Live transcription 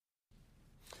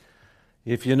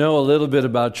If you know a little bit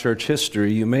about church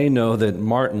history, you may know that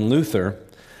Martin Luther,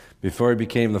 before he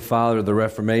became the father of the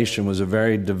Reformation, was a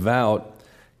very devout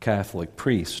Catholic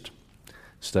priest.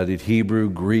 Studied Hebrew,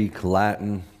 Greek,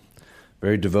 Latin,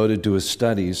 very devoted to his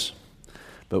studies.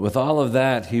 But with all of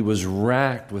that, he was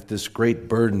racked with this great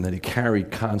burden that he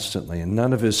carried constantly. And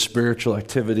none of his spiritual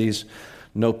activities,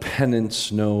 no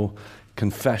penance, no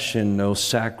confession, no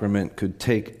sacrament could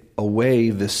take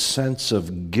away this sense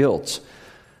of guilt.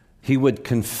 He would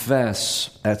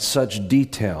confess at such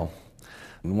detail.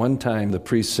 And one time the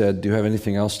priest said, "Do you have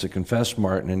anything else to confess,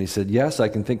 Martin?" And he said, "Yes, I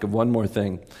can think of one more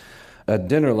thing. At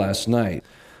dinner last night,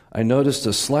 I noticed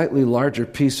a slightly larger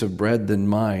piece of bread than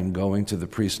mine going to the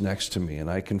priest next to me,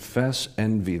 and I confess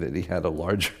envy that he had a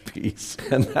larger piece."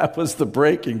 And that was the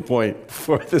breaking point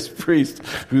for this priest,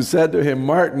 who said to him,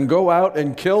 "Martin, go out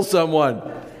and kill someone.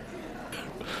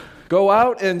 Go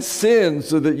out and sin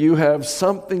so that you have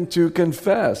something to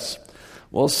confess."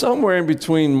 Well, somewhere in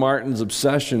between Martin's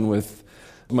obsession with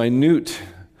minute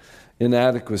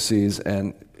inadequacies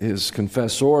and his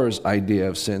confessor's idea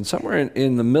of sin, somewhere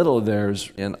in the middle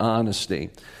there's an honesty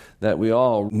that we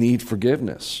all need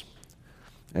forgiveness.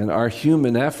 And our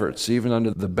human efforts, even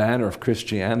under the banner of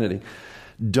Christianity,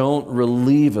 don't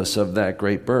relieve us of that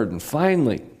great burden.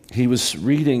 Finally, he was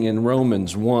reading in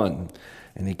Romans 1,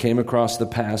 and he came across the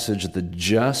passage, "The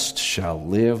just shall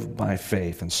live by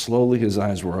faith." And slowly his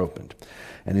eyes were opened.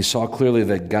 And he saw clearly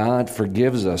that God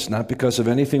forgives us, not because of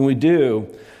anything we do,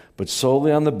 but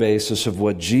solely on the basis of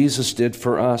what Jesus did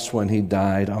for us when he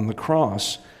died on the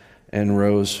cross and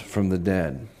rose from the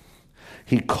dead.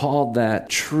 He called that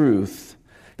truth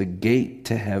the gate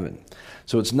to heaven.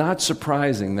 So it's not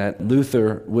surprising that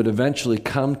Luther would eventually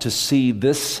come to see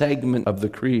this segment of the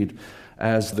creed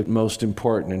as the most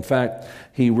important. In fact,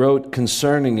 he wrote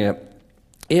concerning it,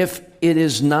 "If it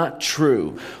is not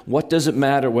true, what does it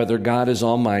matter whether God is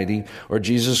almighty or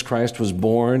Jesus Christ was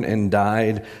born and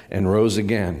died and rose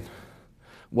again?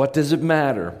 What does it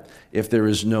matter if there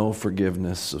is no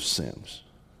forgiveness of sins?"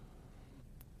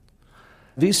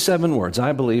 These 7 words,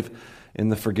 I believe, in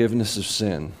the forgiveness of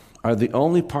sin, are the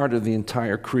only part of the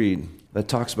entire creed that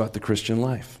talks about the Christian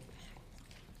life.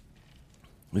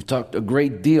 We've talked a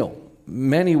great deal,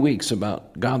 many weeks,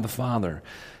 about God the Father,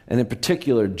 and in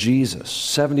particular, Jesus.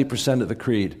 70% of the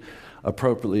creed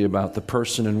appropriately about the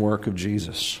person and work of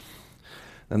Jesus.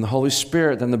 And the Holy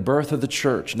Spirit, then the birth of the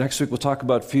church. Next week we'll talk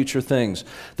about future things.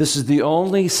 This is the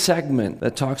only segment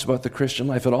that talks about the Christian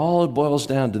life. It all boils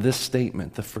down to this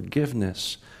statement, the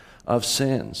forgiveness of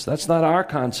sins. That's not our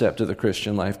concept of the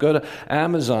Christian life. Go to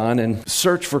Amazon and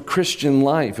search for Christian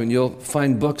life, and you'll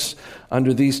find books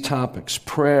under these topics: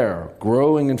 prayer,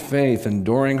 growing in faith,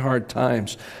 enduring hard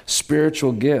times,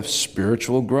 spiritual gifts,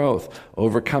 spiritual growth,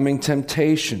 overcoming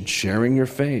temptation, sharing your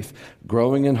faith,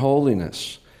 growing in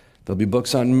holiness. There'll be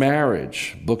books on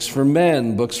marriage, books for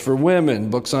men, books for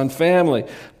women, books on family,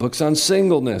 books on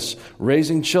singleness,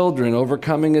 raising children,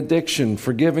 overcoming addiction,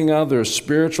 forgiving others,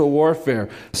 spiritual warfare,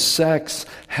 sex,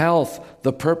 health,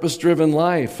 the purpose-driven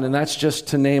life. And that's just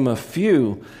to name a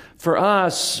few. For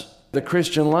us, the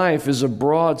Christian life is a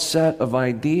broad set of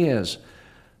ideas.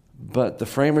 But the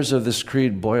framers of this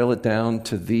creed boil it down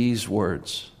to these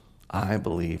words: I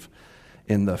believe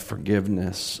in the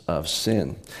forgiveness of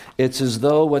sin. It's as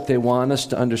though what they want us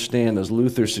to understand, as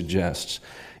Luther suggests,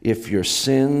 if your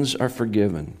sins are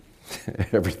forgiven,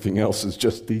 everything else is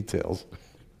just details.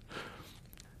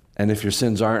 And if your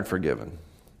sins aren't forgiven,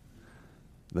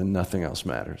 then nothing else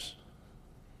matters.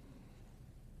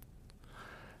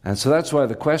 And so that's why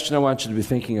the question I want you to be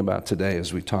thinking about today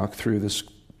as we talk through this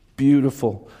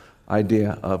beautiful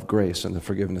idea of grace and the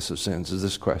forgiveness of sins is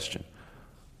this question: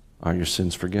 are your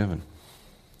sins forgiven?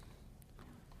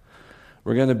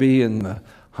 We're going to be in the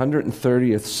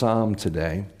 130th Psalm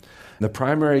today. The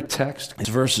primary text is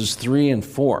verses 3 and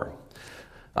 4.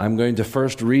 I'm going to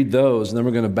first read those, and then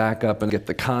we're going to back up and get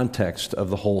the context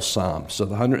of the whole Psalm. So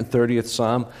the 130th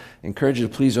Psalm, I encourage you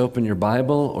to please open your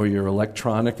Bible or your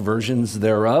electronic versions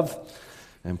thereof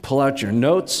and pull out your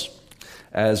notes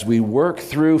as we work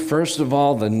through, first of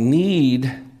all, the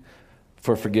need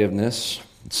for forgiveness,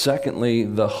 secondly,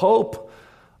 the hope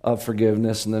of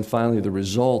forgiveness, and then finally the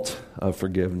result of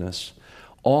forgiveness.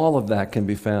 All of that can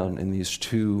be found in these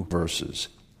 2 verses.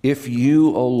 If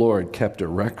you, O Lord, kept a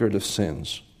record of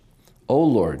sins, O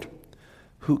Lord,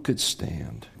 who could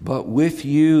stand? But with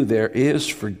you there is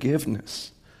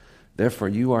forgiveness. Therefore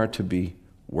you are to be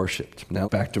worshipped. Now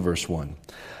back to verse 1.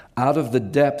 Out of the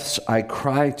depths I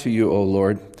cry to you, O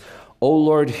Lord. O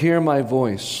Lord, hear my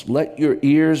voice. Let your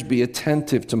ears be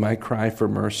attentive to my cry for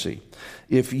mercy.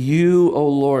 If you, O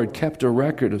Lord, kept a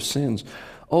record of sins,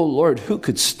 O Lord, who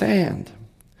could stand?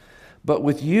 But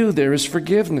with you there is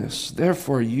forgiveness.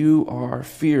 Therefore you are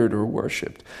feared or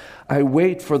worshipped. I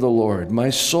wait for the Lord.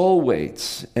 My soul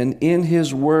waits, and in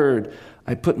his word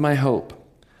I put my hope.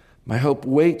 My hope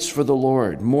waits for the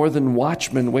Lord, more than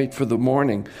watchmen wait for the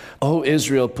morning. O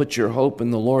Israel, put your hope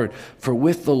in the Lord, for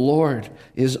with the Lord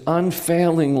is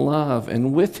unfailing love,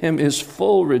 and with him is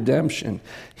full redemption.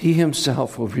 He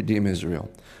himself will redeem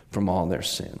Israel from all their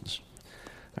sins.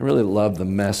 I really love the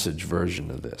Message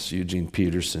version of this, Eugene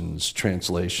Peterson's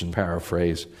translation,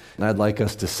 paraphrase. And I'd like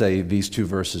us to say these two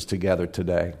verses together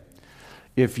today.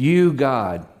 If you,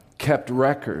 God, kept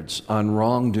records on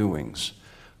wrongdoings,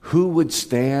 who would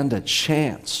stand a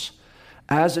chance?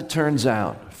 As it turns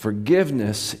out,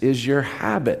 forgiveness is your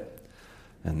habit,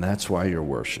 and that's why you're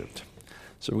worshiped.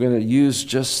 So we're going to use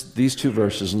just these two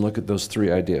verses and look at those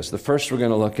three ideas. The first we're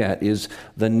going to look at is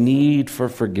the need for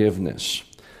forgiveness.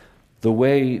 The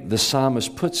way the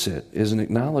psalmist puts it is an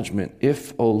acknowledgement.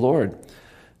 If, O Lord,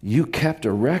 you kept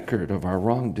a record of our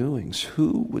wrongdoings,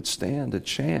 who would stand a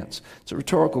chance? It's a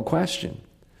rhetorical question.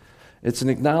 It's an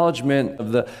acknowledgement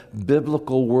of the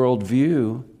biblical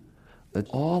worldview that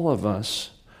all of us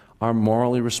are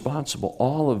morally responsible.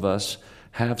 All of us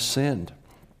have sinned.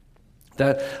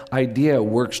 That idea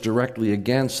works directly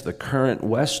against the current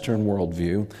Western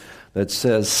worldview that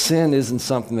says sin isn't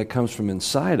something that comes from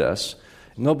inside us.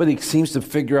 Nobody seems to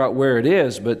figure out where it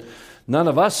is, but none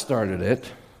of us started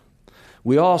it.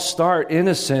 We all start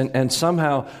innocent, and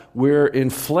somehow we're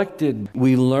inflicted.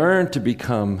 We learn to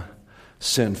become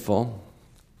sinful.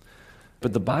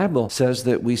 But the Bible says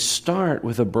that we start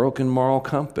with a broken moral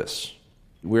compass.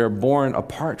 We are born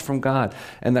apart from God,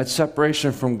 and that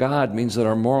separation from God means that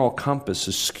our moral compass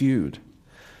is skewed.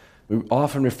 We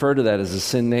often refer to that as a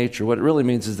sin nature. What it really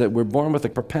means is that we're born with a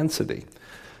propensity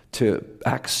to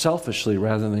act selfishly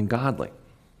rather than godly.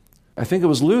 I think it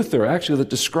was Luther, actually, that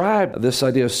described this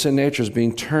idea of sin nature as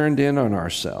being turned in on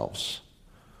ourselves.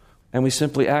 And we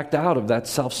simply act out of that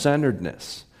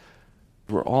self-centeredness.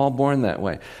 We're all born that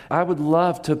way. I would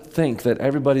love to think that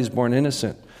everybody's born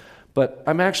innocent, but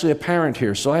I'm actually a parent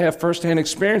here, so I have firsthand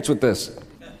experience with this.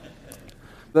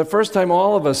 The first time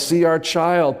all of us see our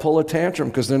child pull a tantrum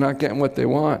because they're not getting what they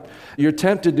want, you're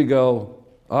tempted to go,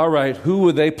 all right, who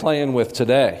were they playing with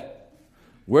today?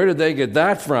 Where did they get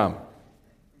that from?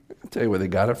 I'll tell you where they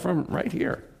got it from, right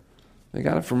here. They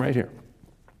got it from right here.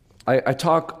 I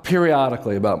talk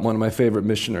periodically about one of my favorite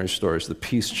missionary stories, the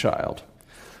Peace Child.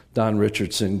 Don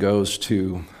Richardson goes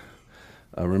to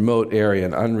a remote area,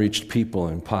 an unreached people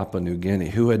in Papua New Guinea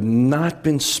who had not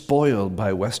been spoiled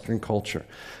by Western culture.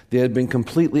 They had been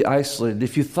completely isolated.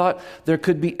 If you thought there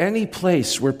could be any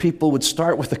place where people would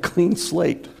start with a clean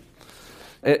slate,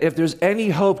 if there's any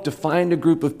hope to find a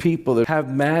group of people that have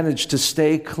managed to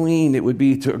stay clean, it would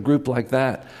be to a group like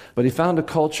that. But he found a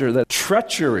culture that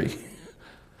treachery,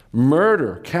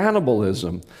 murder,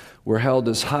 cannibalism were held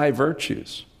as high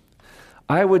virtues.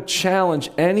 I would challenge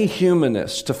any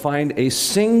humanist to find a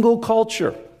single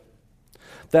culture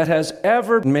that has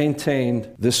ever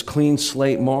maintained this clean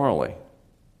slate morally.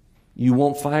 You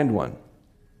won't find one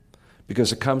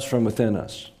because it comes from within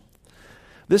us.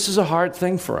 This is a hard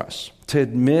thing for us, to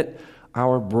admit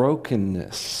our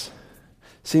brokenness.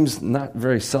 Seems not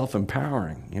very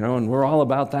self-empowering, and we're all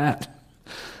about that.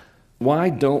 Why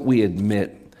don't we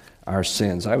admit our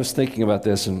sins? I was thinking about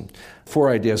this, and 4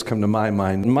 ideas come to my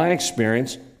mind. In my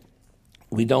experience,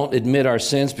 we don't admit our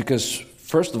sins because,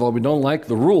 first of all, we don't like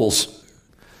the rules.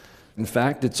 In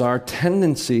fact, it's our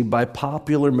tendency by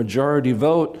popular majority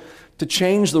vote to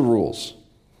change the rules.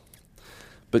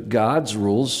 But God's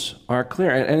rules are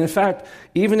clear. And in fact,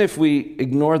 even if we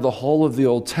ignore the whole of the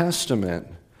Old Testament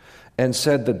and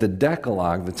said that the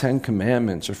Decalogue, the 10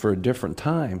 Commandments, are for a different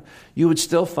time, you would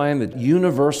still find that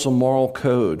universal moral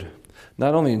code,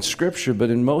 not only in Scripture, but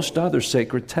in most other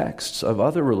sacred texts of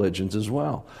other religions as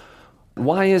well.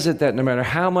 Why is it that no matter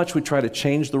how much we try to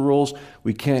change the rules,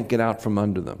 we can't get out from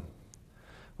under them?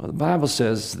 Well, the Bible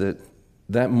says that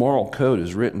that moral code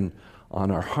is written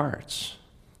on our hearts.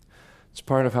 It's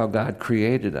part of how God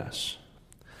created us.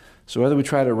 So whether we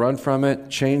try to run from it,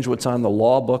 change what's on the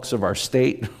law books of our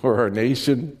state or our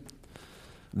nation,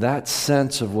 that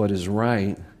sense of what is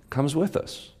right comes with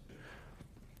us.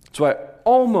 That's why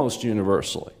almost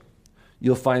universally,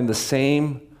 you'll find the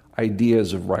same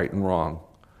ideas of right and wrong.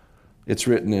 It's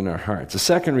written in our hearts. The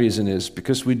second reason is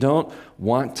because we don't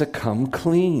want to come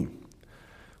clean.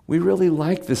 We really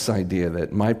like this idea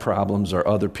that my problems are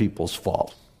other people's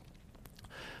fault.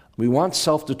 We want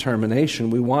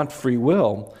self-determination, we want free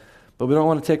will, but we don't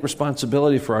want to take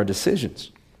responsibility for our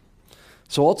decisions.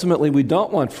 So ultimately, we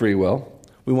don't want free will,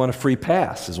 we want a free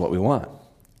pass is what we want.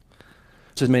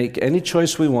 to make any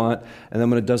choice we want, and then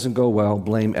when it doesn't go well,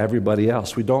 blame everybody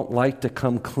else. We don't like to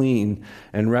come clean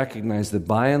and recognize that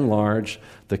by and large,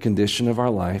 the condition of our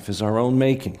life is our own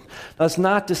making. That's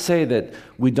not to say that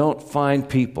we don't find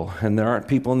people, and there aren't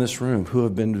people in this room, who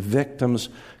have been victims,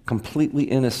 completely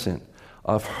innocent,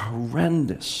 of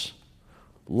horrendous,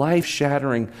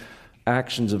 life-shattering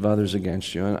actions of others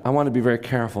against you. And I want to be very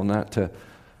careful not to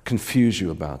confuse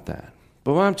you about that.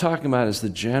 But what I'm talking about is the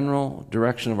general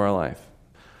direction of our life.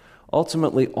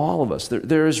 Ultimately, all of us,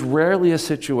 there is rarely a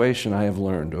situation I have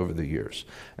learned over the years.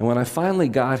 And when I finally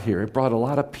got here, it brought a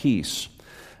lot of peace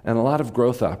and a lot of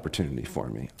growth opportunity for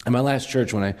me. In my last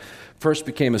church, when I first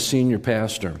became a senior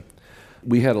pastor,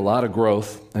 we had a lot of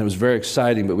growth, and it was very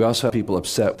exciting, but we also had people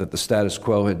upset that the status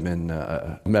quo had been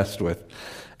messed with.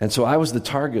 And so I was the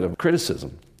target of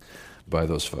criticism by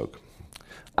those folk.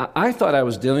 I thought I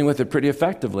was dealing with it pretty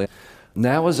effectively.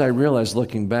 Now, as I realized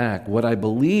looking back, what I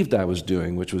believed I was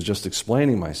doing, which was just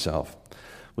explaining myself,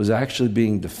 was actually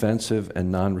being defensive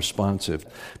and non-responsive.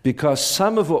 Because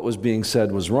some of what was being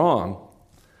said was wrong,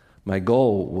 my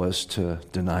goal was to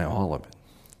deny all of it.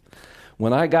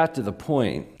 When I got to the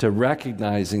point to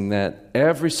recognizing that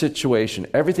every situation,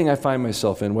 everything I find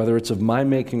myself in, whether it's of my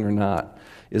making or not,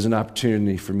 is an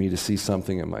opportunity for me to see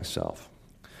something in myself.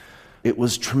 It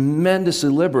was tremendously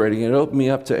liberating. It opened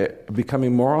me up to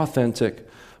becoming more authentic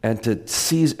and to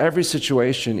seize every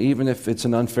situation, even if it's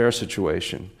an unfair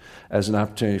situation, as an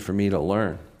opportunity for me to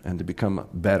learn and to become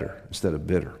better instead of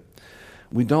bitter.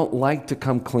 We don't like to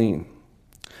come clean.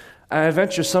 I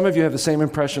venture some of you have the same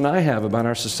impression I have about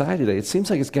our society today. It seems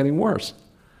like it's getting worse.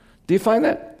 Do you find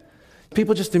that?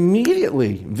 People just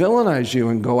immediately villainize you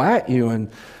and go at you. And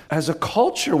as a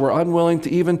culture, we're unwilling to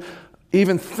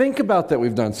even think about that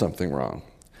we've done something wrong.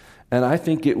 And I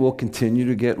think it will continue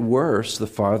to get worse the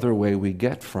farther away we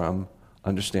get from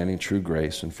understanding true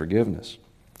grace and forgiveness.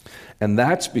 And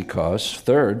that's because,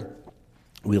 third,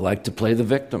 we like to play the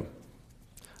victim.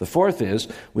 The fourth is,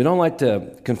 we don't like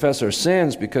to confess our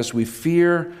sins because we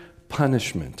fear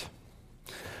punishment.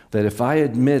 That if I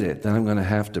admit it, then I'm going to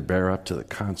have to bear up to the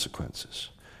consequences.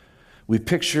 We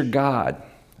picture God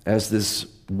as this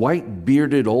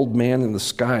white-bearded old man in the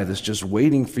sky that's just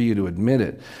waiting for you to admit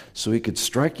it so he could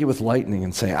strike you with lightning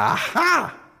and say,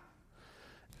 aha!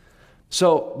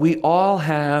 So we all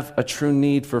have a true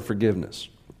need for forgiveness.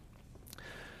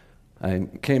 I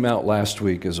came out last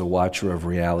week as a watcher of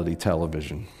reality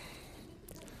television.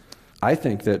 I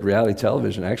think that reality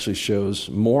television actually shows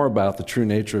more about the true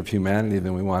nature of humanity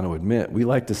than we want to admit. We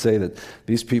like to say that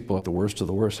these people are the worst of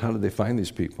the worst. How did they find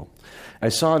these people? I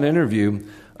saw an interview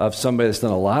of somebody that's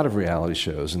done a lot of reality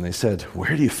shows, and they said,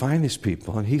 where do you find these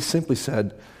people? And he simply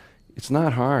said, it's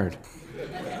not hard.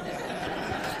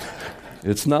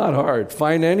 It's not hard.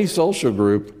 Find any social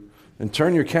group and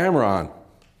turn your camera on.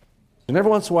 And every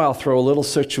once in a while, throw a little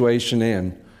situation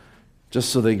in just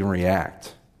so they can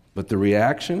react. But the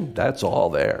reaction, that's all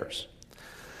theirs.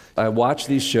 I watch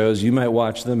these shows. You might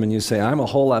watch them and you say, I'm a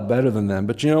whole lot better than them.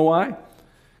 But you know why?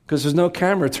 Because there's no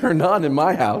camera turned on in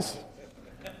my house.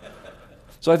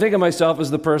 So I think of myself as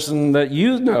the person that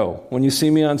you know when you see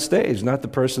me on stage, not the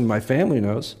person my family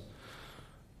knows.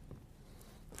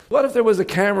 What if there was a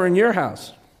camera in your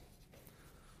house?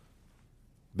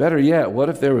 Better yet, what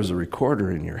if there was a recorder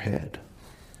in your head?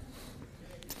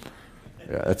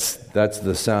 Yeah, that's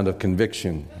the sound of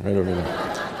conviction right over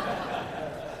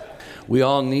there. We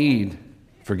all need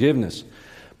forgiveness,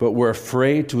 but we're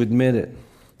afraid to admit it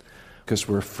because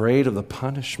we're afraid of the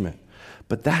punishment.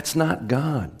 But that's not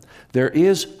God. There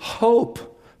is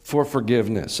hope for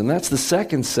forgiveness, and that's the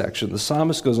second section. The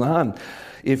psalmist goes on,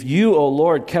 if you, O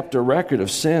Lord, kept a record of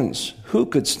sins, who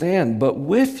could stand? But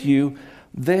with you,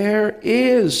 there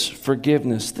is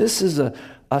forgiveness. This is a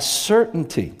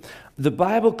certainty. The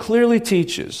Bible clearly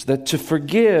teaches that to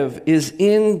forgive is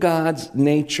in God's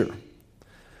nature.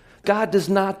 God does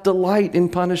not delight in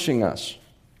punishing us.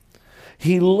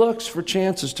 He looks for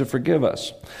chances to forgive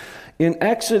us. In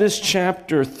Exodus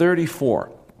chapter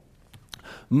 34,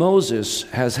 Moses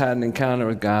has had an encounter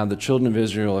with God. The children of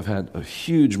Israel have had a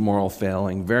huge moral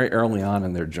failing very early on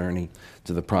in their journey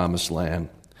to the promised land.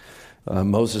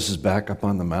 Moses is back up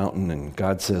on the mountain, and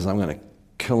God says, I'm going to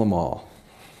kill them all.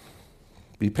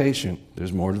 Be patient.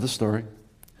 There's more to the story.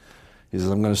 He says,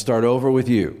 I'm going to start over with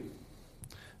you.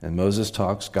 And Moses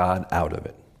talks God out of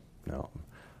it. No,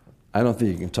 I don't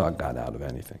think you can talk God out of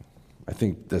anything. I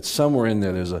think that somewhere in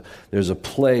there there's a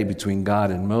play between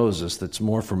God and Moses that's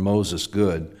more for Moses'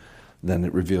 good than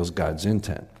it reveals God's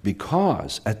intent.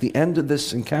 Because at the end of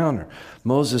this encounter,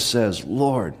 Moses says,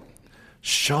 Lord,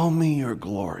 show me your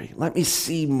glory. Let me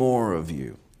see more of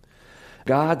you.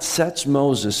 God sets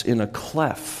Moses in a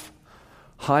cleft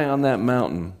high on that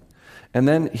mountain, and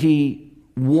then he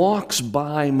walks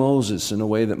by Moses in a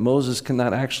way that Moses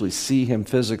cannot actually see him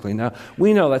physically. Now,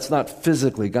 we know that's not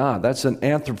physically God. That's an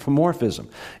anthropomorphism.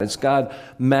 It's God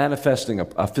manifesting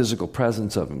a physical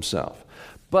presence of himself.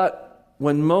 But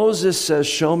when Moses says,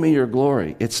 "Show me your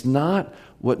glory," it's not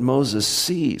what Moses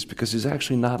sees, because he's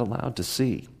actually not allowed to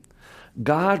see.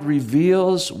 God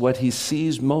reveals what he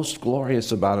sees most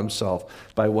glorious about himself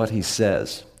by what he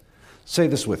says. Say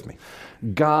this with me.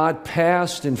 God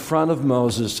passed in front of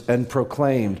Moses and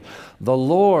proclaimed, the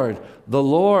Lord,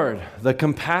 the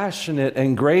compassionate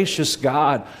and gracious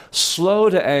God,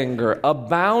 slow to anger,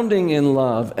 abounding in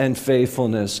love and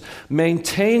faithfulness,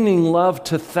 maintaining love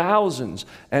to thousands,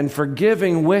 and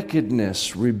forgiving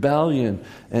wickedness, rebellion,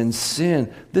 and sin."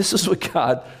 This is what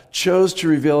God chose to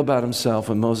reveal about himself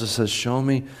when Moses says, "Show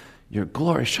me your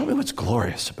glory. Show me what's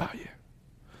glorious about you."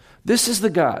 This is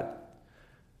the God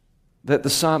that the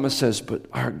psalmist says, "But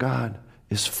our God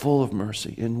is full of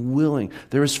mercy and willing."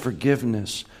 There is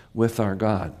forgiveness with our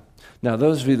God. Now,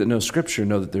 those of you that know Scripture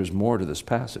know that there's more to this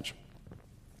passage.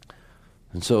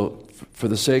 And so, for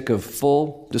the sake of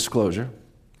full disclosure,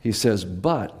 he says,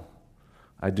 "But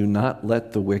I do not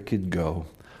let the wicked go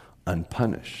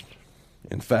unpunished.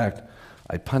 In fact,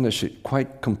 I punish it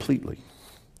quite completely."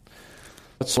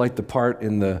 It's like the part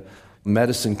in the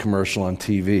medicine commercial on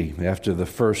TV. After the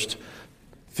first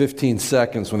 15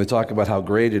 seconds when they talk about how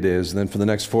great it is, and then for the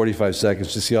next 45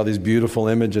 seconds to see all these beautiful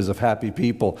images of happy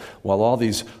people, while all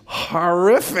these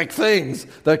horrific things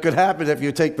that could happen if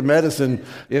you take the medicine,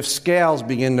 if scales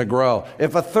begin to grow,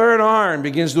 if a third arm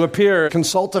begins to appear,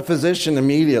 consult a physician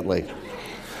immediately.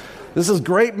 This is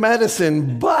great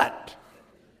medicine, but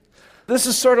this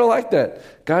is sort of like that.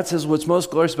 God says, what's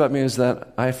most glorious about me is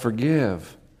that I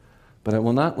forgive, but I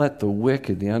will not let the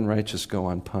wicked, the unrighteous, go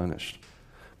unpunished.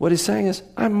 What he's saying is,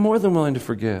 I'm more than willing to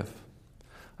forgive.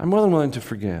 I'm more than willing to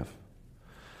forgive.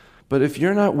 But if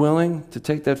you're not willing to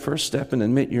take that first step and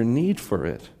admit your need for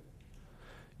it,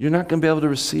 you're not going to be able to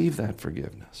receive that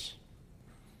forgiveness.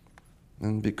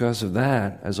 And because of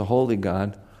that, as a holy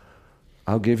God,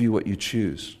 I'll give you what you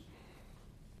choose.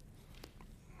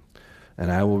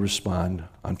 And I will respond,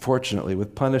 unfortunately,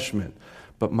 with punishment.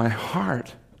 But my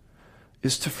heart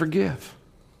is to forgive.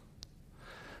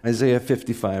 Isaiah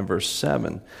 55, verse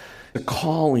 7, the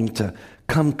calling to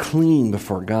come clean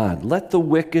before God. "Let the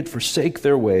wicked forsake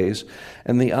their ways,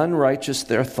 and the unrighteous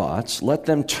their thoughts. Let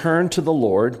them turn to the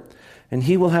Lord, and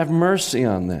he will have mercy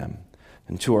on them,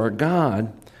 and to our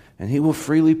God, and he will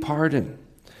freely pardon."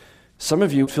 Some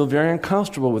of you feel very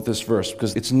uncomfortable with this verse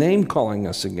because it's name-calling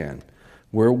us again.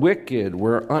 We're wicked,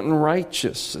 we're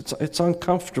unrighteous. It's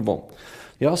uncomfortable.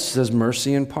 He also says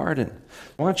mercy and pardon.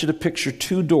 I want you to picture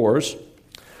two doors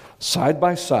side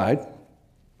by side.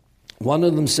 One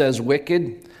of them says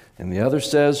wicked, and the other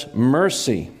says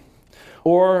mercy.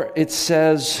 Or it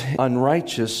says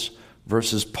unrighteous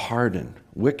versus pardon.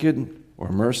 Wicked or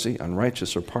mercy,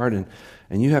 unrighteous or pardon.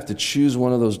 And you have to choose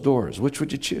one of those doors. Which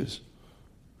would you choose?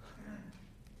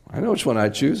 I know which one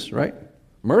I'd choose, right?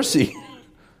 Mercy.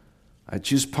 I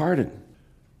choose pardon.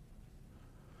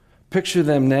 Picture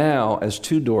them now as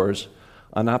two doors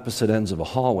on opposite ends of a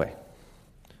hallway.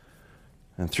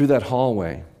 And through that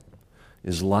hallway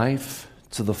is life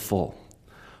to the full,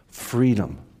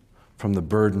 freedom from the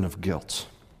burden of guilt,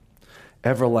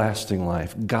 everlasting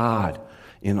life, God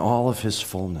in all of his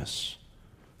fullness.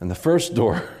 And the first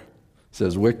door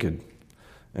says wicked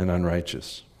and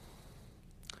unrighteous.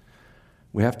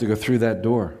 We have to go through that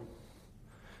door.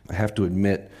 I have to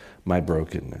admit my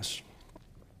brokenness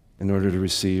in order to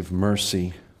receive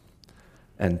mercy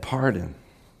and pardon.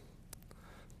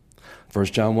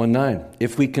 1 John 1:9,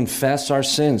 if we confess our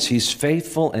sins, he's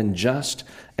faithful and just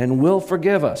and will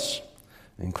forgive us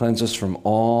and cleanse us from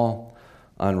all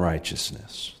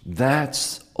unrighteousness.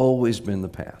 That's always been the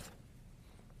path.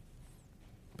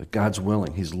 But God's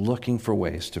willing. He's looking for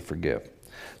ways to forgive.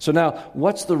 So now,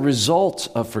 what's the result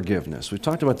of forgiveness? We've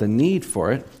talked about the need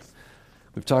for it.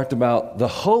 We've talked about the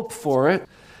hope for it.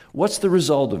 What's the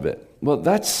result of it? Well,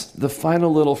 that's the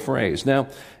final little phrase. Now,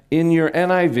 in your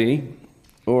NIV,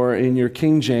 or in your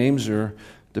King James, or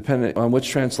depending on which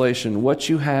translation, what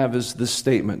you have is this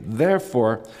statement,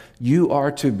 therefore, you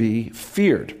are to be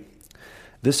feared.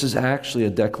 This is actually a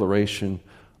declaration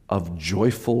of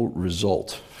joyful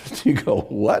result. You go,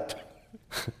 what?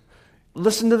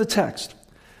 Listen to the text.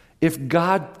 If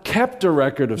God kept a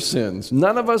record of sins,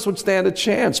 none of us would stand a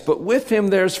chance, but with him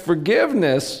there's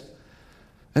forgiveness,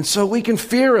 and so we can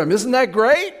fear him. Isn't that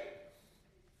great?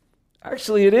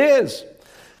 Actually, it is.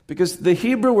 Because the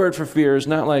Hebrew word for fear is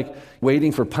not like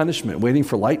waiting for punishment, waiting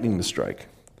for lightning to strike.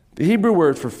 The Hebrew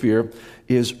word for fear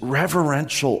is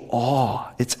reverential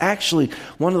awe. It's actually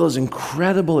one of those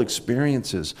incredible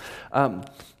experiences.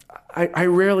 I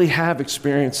rarely have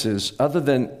experiences, other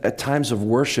than at times of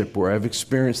worship where I've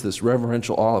experienced this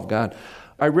reverential awe of God.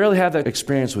 I rarely have that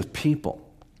experience with people.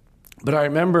 But I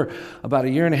remember about a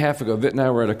year and a half ago, Vitt and I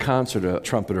were at a concert, a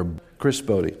trumpeter, Chris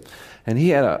Bodie, and he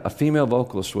had a female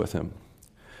vocalist with him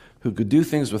who could do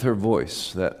things with her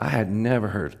voice that I had never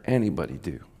heard anybody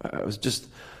do. I was just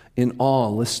in awe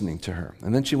listening to her.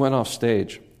 And then she went off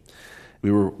stage.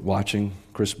 We were watching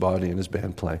Chris Bodie and his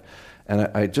band play. And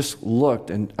I just looked,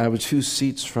 and I was 2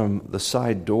 seats from the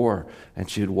side door, and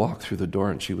she had walked through the door,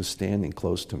 and she was standing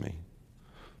close to me.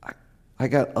 I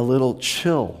got a little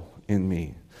chill in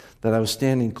me that I was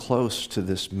standing close to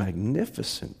this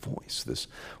magnificent voice, this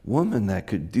woman that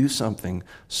could do something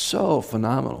so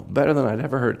phenomenal, better than I'd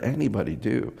ever heard anybody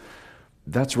do.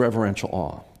 That's reverential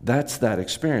awe. That's that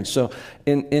experience. So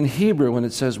in Hebrew, when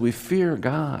it says we fear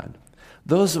God,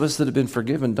 those of us that have been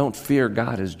forgiven don't fear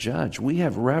God as judge. We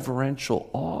have reverential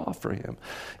awe for him.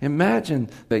 Imagine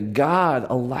that God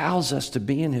allows us to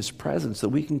be in his presence, that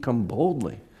we can come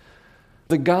boldly.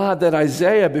 The God that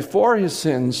Isaiah, before his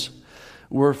sins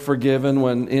were forgiven,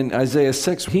 when in Isaiah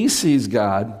 6, he sees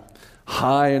God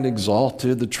high and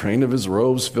exalted, the train of his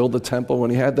robes filled the temple.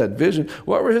 When he had that vision,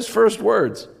 what were his first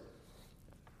words?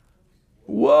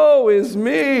 Woe is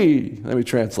me. Let me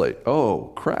translate.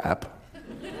 Oh, crap.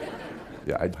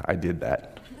 Yeah, I did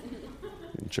that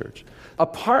in church.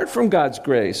 Apart from God's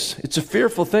grace, it's a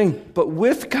fearful thing. But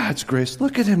with God's grace,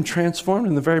 look at him transformed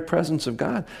in the very presence of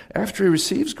God. After he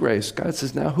receives grace, God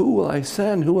says, now who will I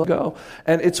send? Who will go?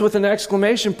 And it's with an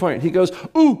exclamation point. He goes,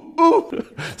 ooh,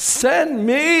 send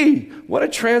me. What a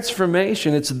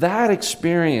transformation. It's that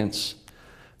experience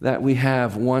that we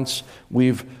have once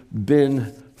we've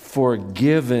been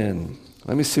forgiven.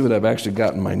 Let me see what I've actually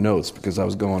got in my notes, because I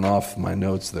was going off my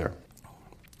notes there.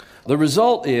 The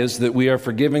result is that we are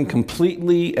forgiven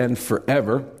completely and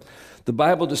forever. The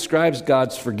Bible describes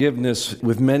God's forgiveness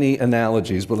with many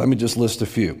analogies, but let me just list a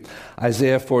few.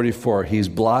 Isaiah 44, he's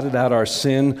blotted out our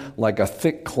sin like a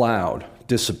thick cloud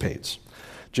dissipates.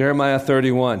 Jeremiah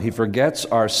 31, he forgets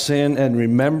our sin and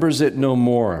remembers it no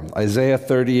more. Isaiah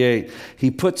 38, he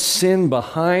puts sin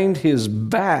behind his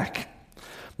back.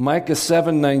 Micah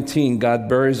 7:19, God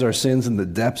buries our sins in the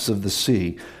depths of the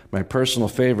sea. My personal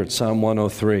favorite, Psalm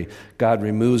 103, God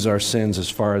removes our sins as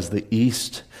far as the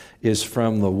east is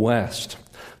from the west.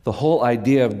 The whole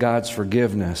idea of God's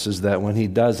forgiveness is that when he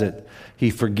does it, he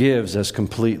forgives as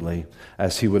completely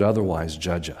as he would otherwise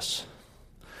judge us.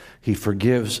 He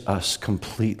forgives us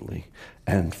completely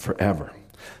and forever.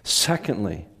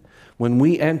 Secondly, when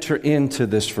we enter into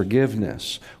this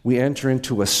forgiveness, we enter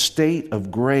into a state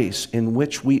of grace in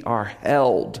which we are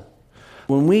held.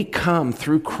 When we come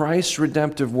through Christ's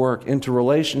redemptive work into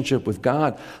relationship with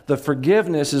God, the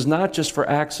forgiveness is not just for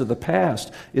acts of the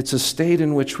past. It's a state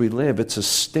in which we live. It's a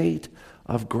state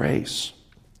of grace.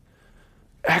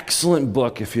 Excellent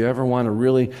book, if you ever want to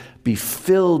really be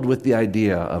filled with the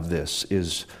idea of this,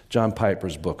 is John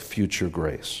Piper's book, Future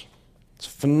Grace. It's a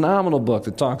phenomenal book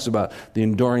that talks about the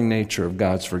enduring nature of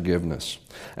God's forgiveness.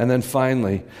 And then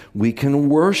finally, we can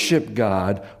worship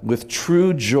God with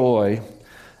true joy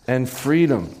and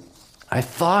freedom. I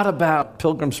thought about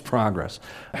Pilgrim's Progress.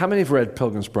 How many have read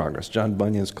Pilgrim's Progress, John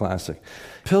Bunyan's classic?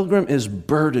 Pilgrim is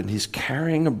burdened. He's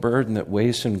carrying a burden that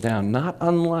weighs him down, not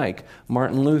unlike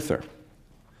Martin Luther.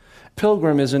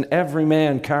 Pilgrim is an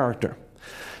everyman character.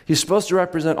 He's supposed to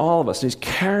represent all of us. He's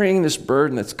carrying this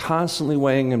burden that's constantly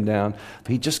weighing him down.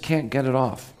 He just can't get it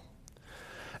off.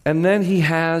 And then he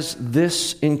has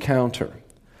this encounter.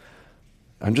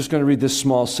 I'm just going to read this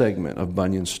small segment of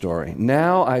Bunyan's story.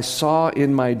 Now I saw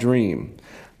in my dream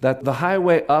that the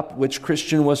highway up which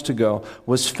Christian was to go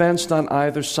was fenced on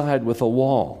either side with a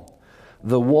wall.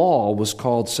 The wall was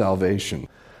called salvation.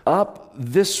 Up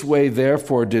this way,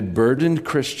 therefore, did burdened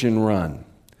Christian run,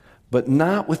 but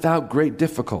not without great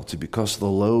difficulty because of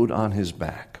the load on his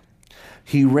back.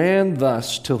 He ran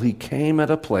thus till he came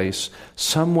at a place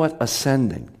somewhat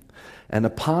ascending, and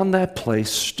upon that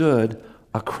place stood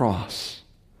a cross,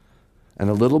 and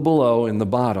a little below in the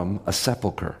bottom a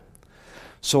sepulchre.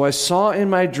 So I saw in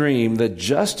my dream that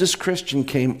just as Christian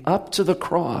came up to the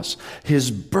cross, his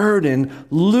burden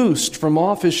loosed from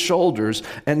off his shoulders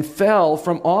and fell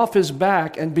from off his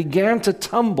back and began to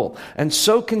tumble, and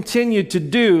so continued to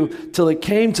do till it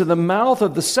came to the mouth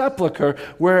of the sepulchre,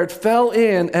 where it fell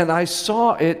in, and I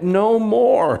saw it no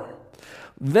more.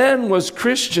 Then was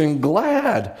Christian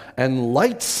glad and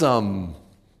lightsome.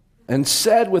 and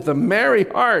said with a merry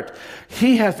heart,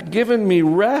 He hath given me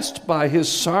rest by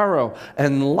his sorrow,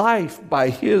 and life by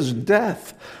his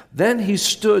death. Then he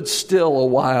stood still a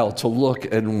while to look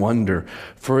and wonder,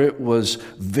 for it was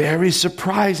very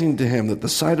surprising to him that the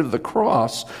sight of the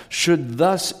cross should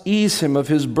thus ease him of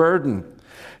his burden.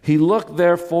 He looked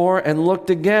therefore and looked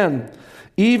again,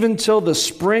 even till the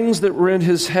springs that were in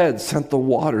his head sent the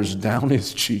waters down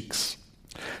his cheeks.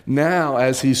 Now,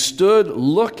 as he stood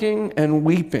looking and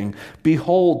weeping,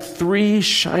 behold, 3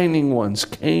 shining ones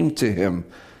came to him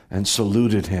and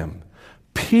saluted him.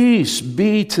 Peace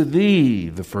be to thee,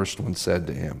 the first one said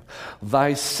to him.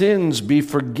 Thy sins be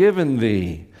forgiven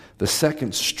thee. The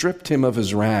second stripped him of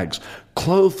his rags,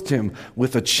 clothed him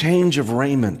with a change of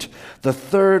raiment. The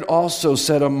third also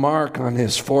set a mark on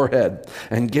his forehead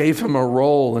and gave him a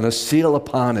roll and a seal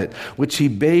upon it, which he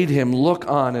bade him look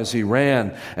on as he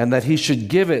ran, and that he should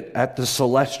give it at the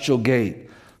celestial gate.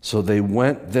 So they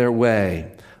went their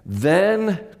way.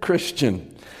 Then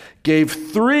Christian gave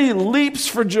 3 leaps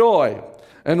for joy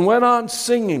and went on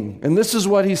singing. And this is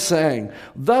what he sang.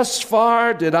 Thus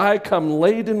far did I come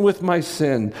laden with my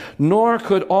sin, nor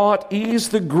could aught ease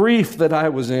the grief that I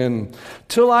was in,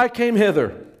 till I came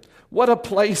hither. What a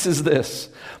place is this!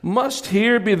 Must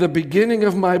here be the beginning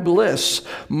of my bliss?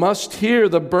 Must here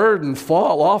the burden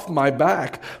fall off my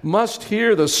back? Must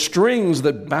here the strings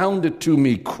that bound it to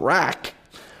me crack?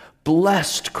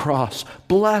 Blessed cross,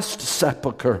 blessed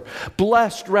sepulchre,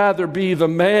 blessed rather be the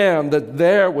man that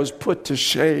there was put to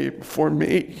shame for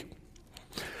me.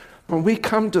 When we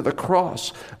come to the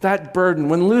cross, that burden,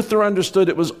 when Luther understood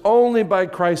it was only by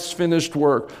Christ's finished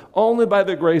work, only by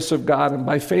the grace of God and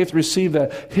by faith received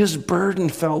that, his burden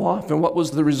fell off. And what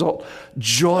was the result?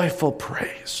 Joyful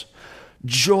praise.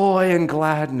 Joy and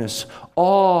gladness,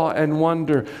 awe and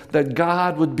wonder that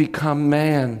God would become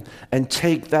man and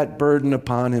take that burden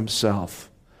upon himself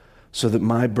so that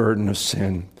my burden of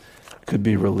sin could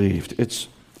be relieved.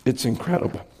 It's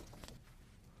incredible.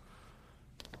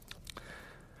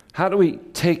 How do we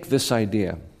take this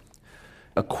idea,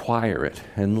 acquire it,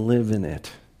 and live in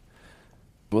it?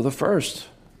 Well, the first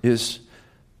is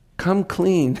come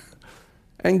clean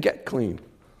and get clean.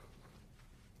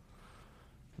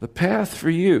 The path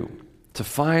for you to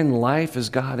find life as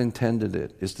God intended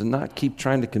it is to not keep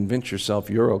trying to convince yourself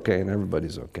you're okay and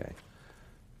everybody's okay.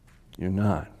 You're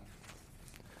not.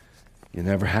 You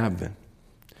never have been.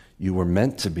 You were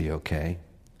meant to be okay,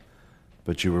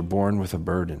 but you were born with a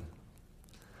burden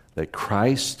that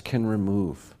Christ can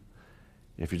remove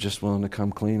if you're just willing to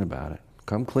come clean about it.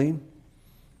 Come clean,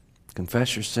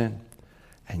 confess your sin,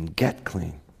 and get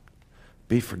clean.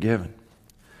 Be forgiven.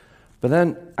 But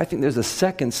then I think there's a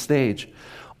second stage.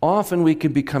 Often we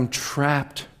can become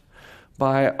trapped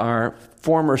by our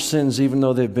former sins, even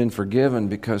though they've been forgiven,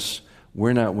 because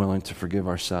we're not willing to forgive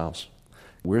ourselves.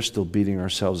 We're still beating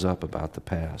ourselves up about the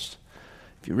past.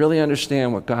 If you really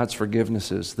understand what God's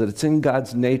forgiveness is, that it's in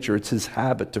God's nature, it's his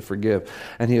habit to forgive,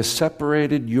 and he has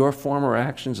separated your former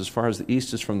actions as far as the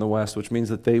east is from the west, which means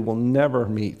that they will never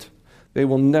meet. They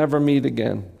will never meet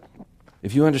again.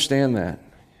 If you understand that,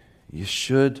 you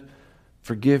should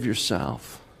forgive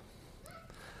yourself.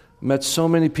 I've met so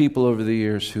many people over the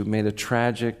years who made a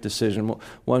tragic decision.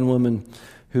 One woman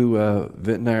who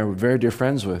Vit and I were very dear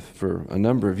friends with for a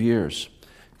number of years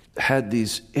had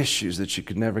these issues that she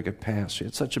could never get past. She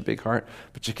had such a big heart,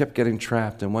 but she kept getting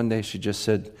trapped. And one day she just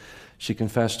said, she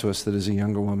confessed to us that as a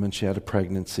younger woman, she had a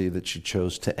pregnancy that she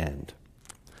chose to end.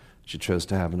 She chose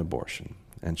to have an abortion.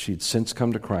 And she'd since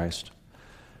come to Christ,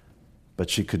 but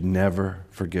she could never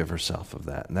forgive herself of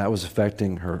that. And that was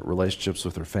affecting her relationships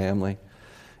with her family,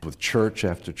 with church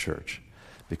after church,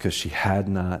 because she had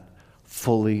not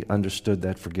fully understood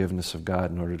that forgiveness of God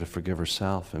in order to forgive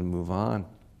herself and move on.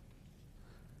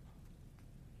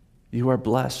 You are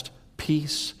blessed.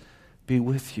 Peace be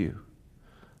with you.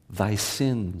 Thy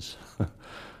sins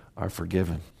are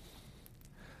forgiven.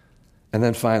 And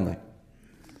then finally,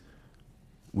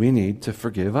 we need to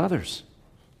forgive others,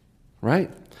 right?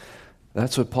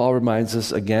 That's what Paul reminds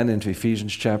us again in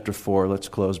Ephesians chapter 4. Let's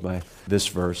close by this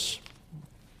verse.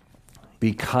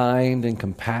 Be kind and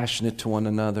compassionate to one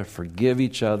another. Forgive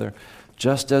each other,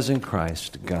 just as in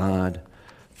Christ God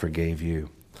forgave you.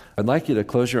 I'd like you to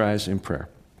close your eyes in prayer.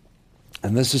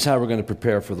 And this is how we're going to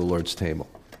prepare for the Lord's table.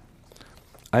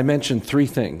 I mentioned 3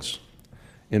 things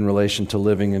in relation to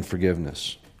living in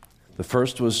forgiveness. The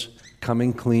first was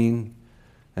coming clean,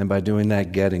 and by doing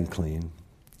that, getting clean.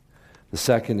 The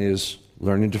second is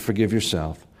learning to forgive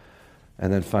yourself,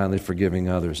 and then finally forgiving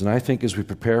others. And I think as we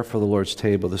prepare for the Lord's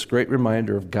table, this great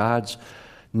reminder of God's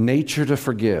nature to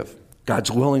forgive, God's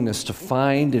willingness to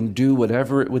find and do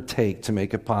whatever it would take to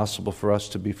make it possible for us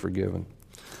to be forgiven.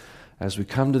 As we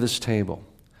come to this table,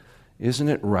 isn't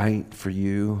it right for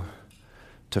you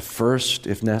to first,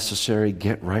 if necessary,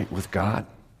 get right with God,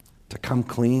 to come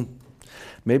clean?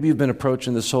 Maybe you've been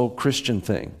approaching this whole Christian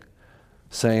thing,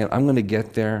 saying, I'm going to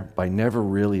get there by never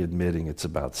really admitting it's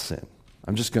about sin.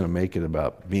 I'm just going to make it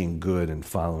about being good and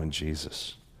following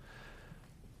Jesus.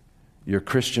 You're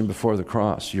Christian before the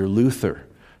cross. You're Luther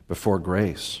before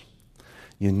grace.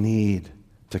 You need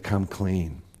to come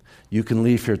clean. You can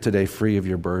leave here today free of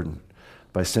your burden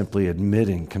by simply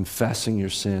admitting, confessing your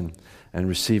sin, and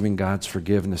receiving God's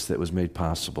forgiveness that was made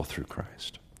possible through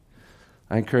Christ.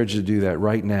 I encourage you to do that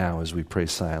right now as we pray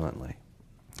silently.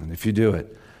 And if you do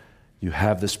it, you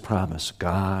have this promise: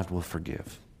 God will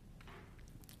forgive.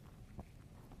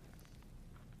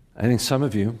 I think some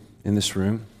of you in this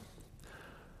room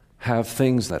have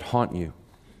things that haunt you.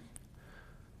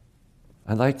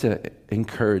 I'd like to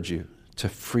encourage you to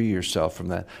free yourself from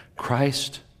that.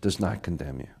 Christ does not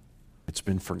condemn you. It's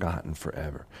been forgotten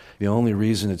forever. The only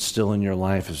reason it's still in your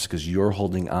life is because you're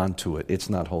holding on to it. It's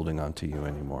not holding on to you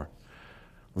anymore.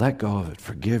 Let go of it.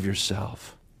 Forgive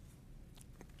yourself.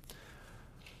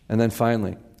 And then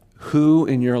finally, who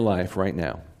in your life right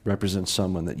now represents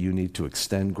someone that you need to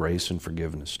extend grace and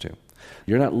forgiveness to?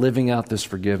 You're not living out this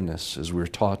forgiveness as we're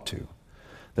taught to,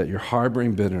 that you're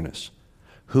harboring bitterness.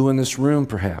 Who in this room,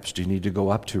 perhaps, do you need to go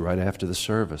up to right after the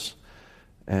service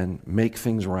and make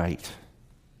things right?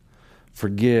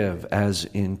 Forgive as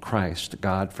in Christ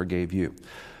God forgave you.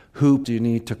 Who do you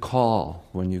need to call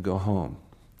when you go home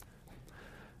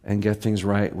and get things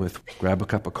right with? Grab a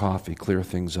cup of coffee, clear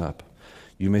things up.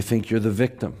 You may think you're the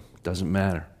victim. Doesn't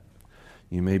matter.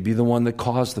 You may be the one that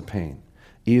caused the pain.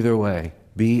 Either way,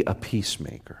 be a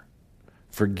peacemaker.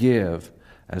 Forgive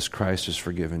as Christ has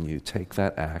forgiven you. Take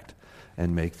that act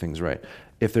and make things right.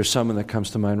 If there's someone that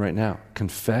comes to mind right now,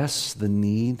 confess the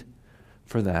need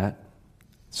for that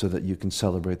so that you can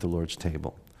celebrate the Lord's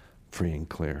table free and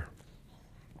clear.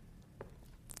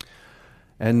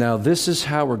 And now this is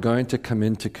how we're going to come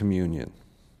into communion.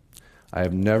 I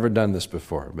have never done this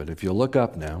before, but if you look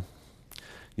up now,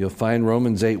 you'll find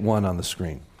Romans 8:1 on the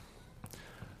screen.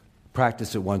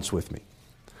 Practice it once with me.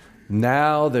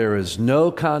 Now there is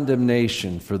no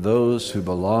condemnation for those who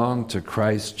belong to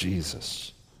Christ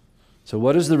Jesus. So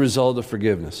what is the result of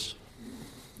forgiveness?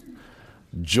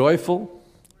 Joyful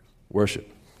worship.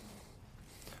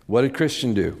 What did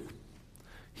Christian do?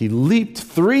 He leaped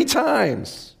 3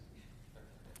 times.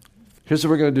 Here's what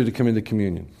we're going to do to come into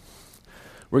communion.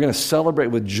 We're going to celebrate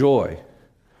with joy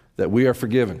that we are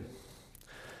forgiven.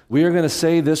 We are going to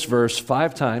say this verse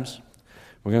 5 times.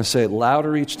 We're going to say it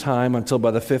louder each time until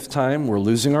by the 5th time we're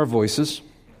losing our voices.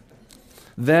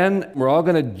 Then we're all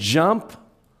going to jump.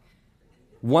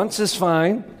 Once is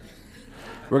fine.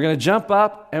 We're going to jump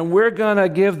up and we're going to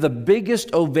give the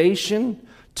biggest ovation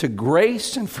to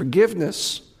grace and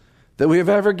forgiveness that we have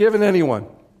ever given anyone.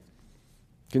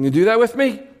 Can you do that with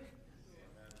me?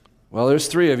 Well, there's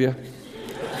 3 of you.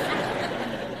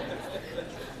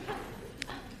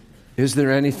 Is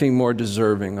there anything more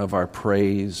deserving of our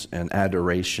praise and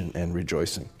adoration and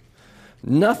rejoicing?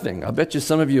 Nothing. I bet you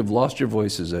some of you have lost your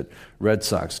voices at Red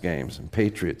Sox games and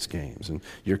Patriots games and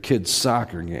your kids'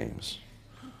 soccer games.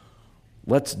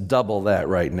 Let's double that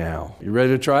right now. You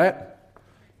ready to try it?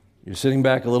 You're sitting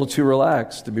back a little too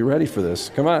relaxed to be ready for this.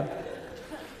 Come on.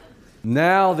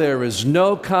 Now there is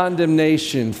no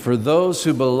condemnation for those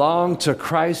who belong to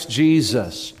Christ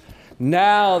Jesus.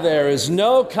 Now there is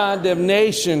no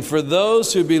condemnation for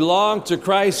those who belong to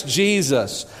Christ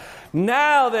Jesus.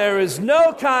 Now there is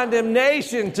no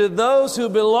condemnation to those who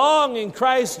belong in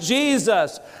Christ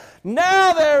Jesus.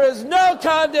 Now there is no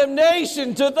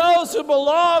condemnation to those who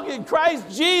belong in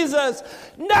Christ Jesus.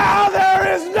 Now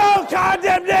there is no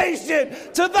condemnation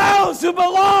to those who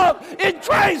belong in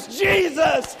Christ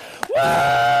Jesus.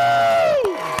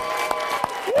 Woo!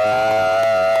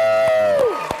 Woo!